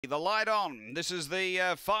The light on. This is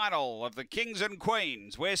the final of the Kings and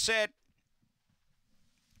Queens. We're set.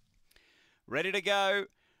 Ready to go.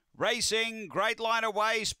 Racing, great line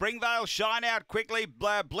away. Springvale Shine out quickly.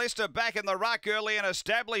 Blister back in the ruck early and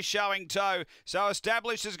Established showing toe. So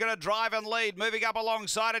Established is going to drive and lead. Moving up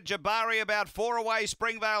alongside it, Jabari about 4 away.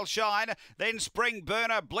 Springvale Shine. Then Spring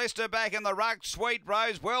Burner. Blister back in the ruck. Sweet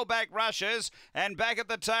Rose. Well back rushes. And back at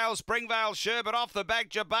the tail, Springvale Sherbet off the back.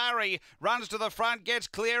 Jabari runs to the front. Gets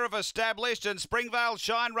clear of Established. And Springvale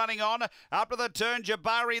Shine running on. Up to the turn,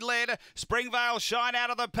 Jabari led. Springvale Shine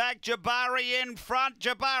out of the pack. Jabari in front.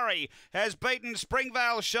 Jabari has beaten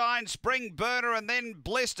Springvale Shine, Spring Burner and then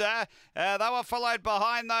Blister. They were followed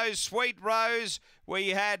behind those Sweet Rose. We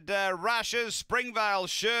had rushes, Springvale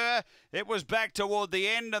Sure. It was back toward the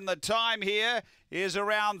end and the time here is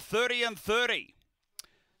around 30 and 30.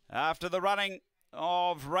 After the running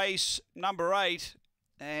of race number 8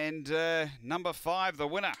 and number 5, the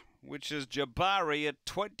winner, which is Jabari at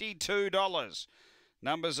 $22.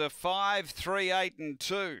 Numbers are 5, 3, 8 and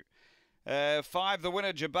 2. 5 the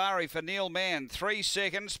winner, Jabari for Neil Mann. 3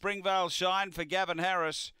 seconds, Springvale Shine for Gavin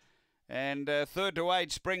Harris. And 3rd to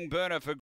 8, Spring Burner for